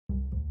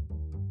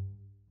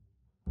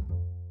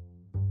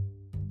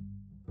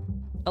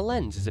A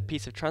lens is a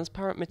piece of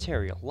transparent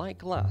material, like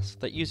glass,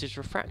 that uses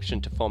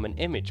refraction to form an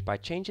image by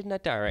changing the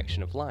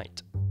direction of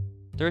light.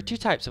 There are two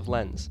types of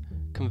lens,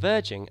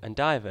 converging and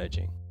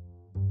diverging.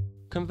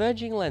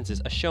 Converging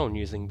lenses are shown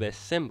using this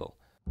symbol.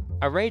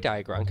 A ray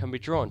diagram can be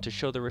drawn to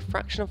show the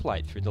refraction of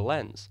light through the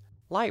lens.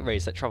 Light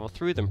rays that travel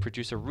through them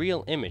produce a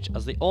real image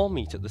as they all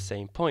meet at the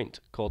same point,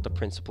 called the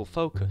principal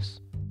focus.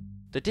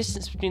 The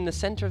distance between the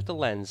center of the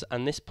lens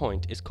and this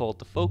point is called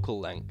the focal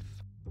length.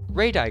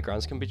 Ray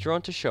diagrams can be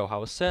drawn to show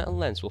how a certain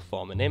lens will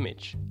form an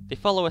image. They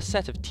follow a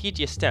set of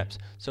tedious steps,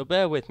 so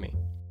bear with me.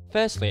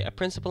 Firstly, a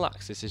principal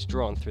axis is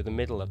drawn through the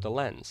middle of the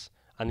lens,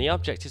 and the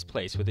object is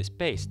placed with its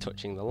base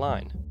touching the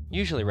line,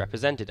 usually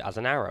represented as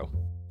an arrow.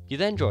 You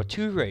then draw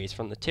two rays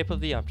from the tip of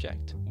the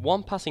object,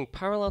 one passing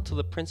parallel to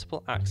the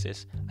principal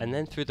axis and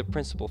then through the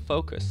principal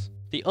focus.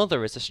 The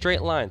other is a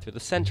straight line through the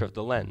center of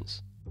the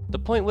lens. The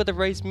point where the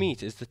rays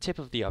meet is the tip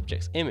of the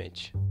object's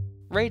image.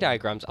 Ray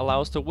diagrams allow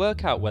us to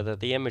work out whether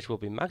the image will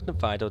be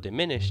magnified or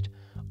diminished,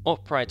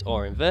 upright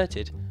or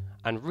inverted,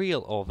 and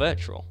real or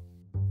virtual.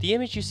 The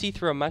image you see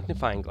through a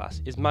magnifying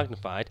glass is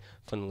magnified,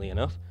 funnily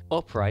enough,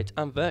 upright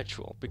and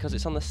virtual because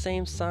it's on the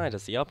same side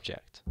as the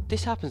object.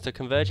 This happens to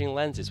converging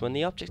lenses when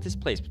the object is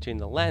placed between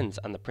the lens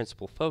and the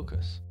principal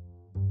focus.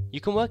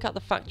 You can work out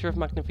the factor of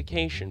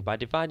magnification by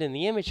dividing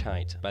the image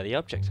height by the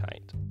object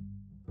height.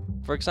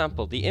 For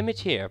example, the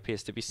image here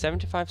appears to be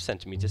 75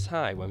 cm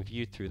high when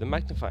viewed through the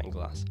magnifying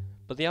glass,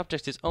 but the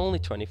object is only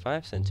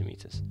 25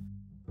 cm.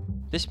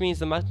 This means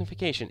the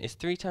magnification is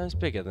 3 times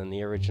bigger than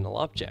the original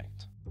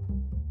object.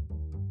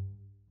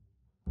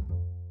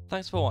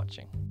 Thanks for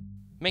watching.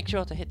 Make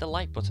sure to hit the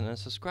like button and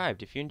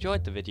subscribe if you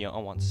enjoyed the video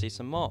and want to see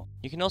some more.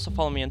 You can also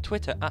follow me on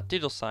Twitter at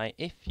DoodleScience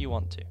if you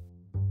want to.